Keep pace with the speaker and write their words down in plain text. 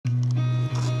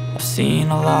I've seen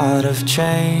a lot of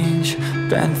change,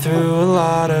 been through a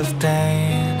lot of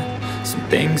pain. Some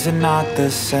things are not the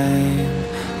same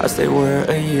as they were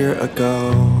a year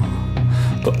ago,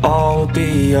 but all will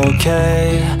be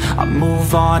okay. I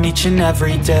move on each and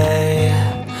every day.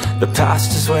 The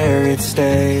past is where it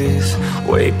stays,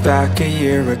 way back a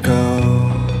year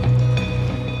ago.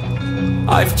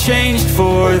 I've changed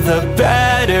for the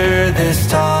better this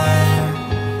time.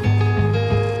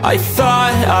 I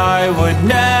thought I would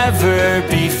never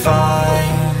be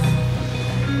fine.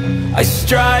 I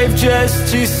strive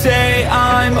just to say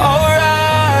I'm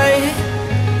alright,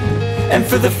 and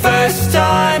for the first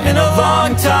time in a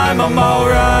long time I'm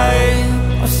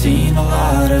alright. I've seen a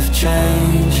lot of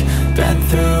change, been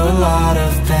through a lot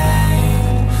of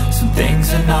pain. Some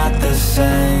things are not the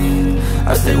same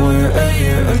as they were a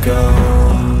year ago,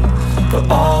 but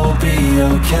all will be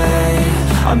okay.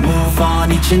 I move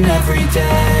on each and every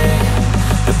day.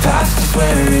 The past is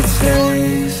where it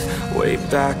stays, way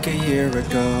back a year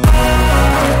ago.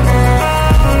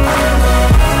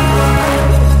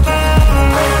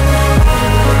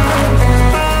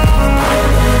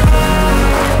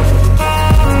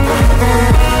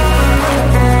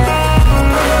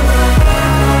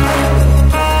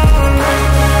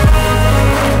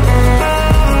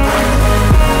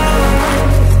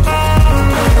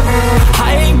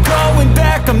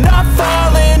 I'm not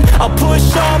falling, I'll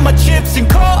push all my chips and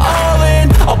call all in.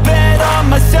 I'll bet on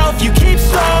myself, you keep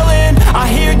stalling. I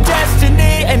hear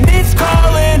destiny and it's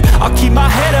calling. I'll keep my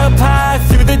head up high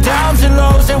through the downs and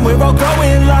lows, and we're all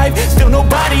going live. Still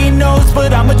nobody knows,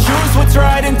 but I'ma choose what's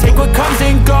right and take what comes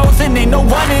and goes. And ain't no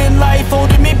one in life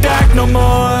holding me back no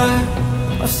more.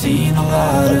 I've seen a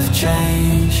lot of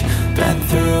change, been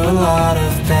through a lot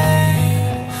of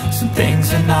pain. Some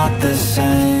things are not the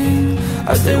same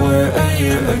as they were a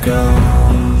year ago,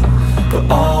 but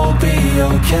all will be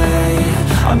okay.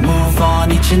 I move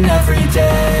on each and every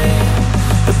day.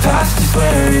 The past is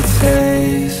where it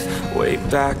stays, way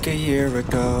back a year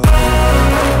ago.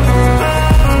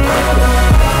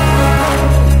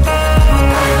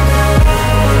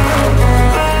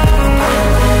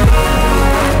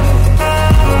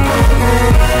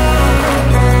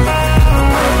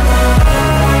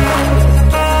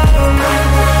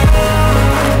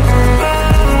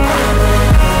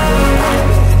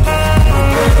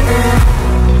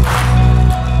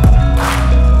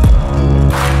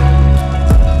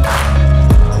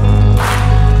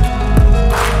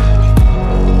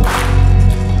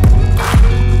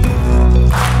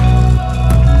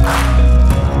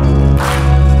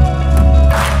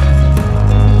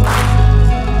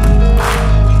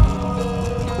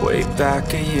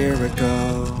 Back a year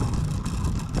ago.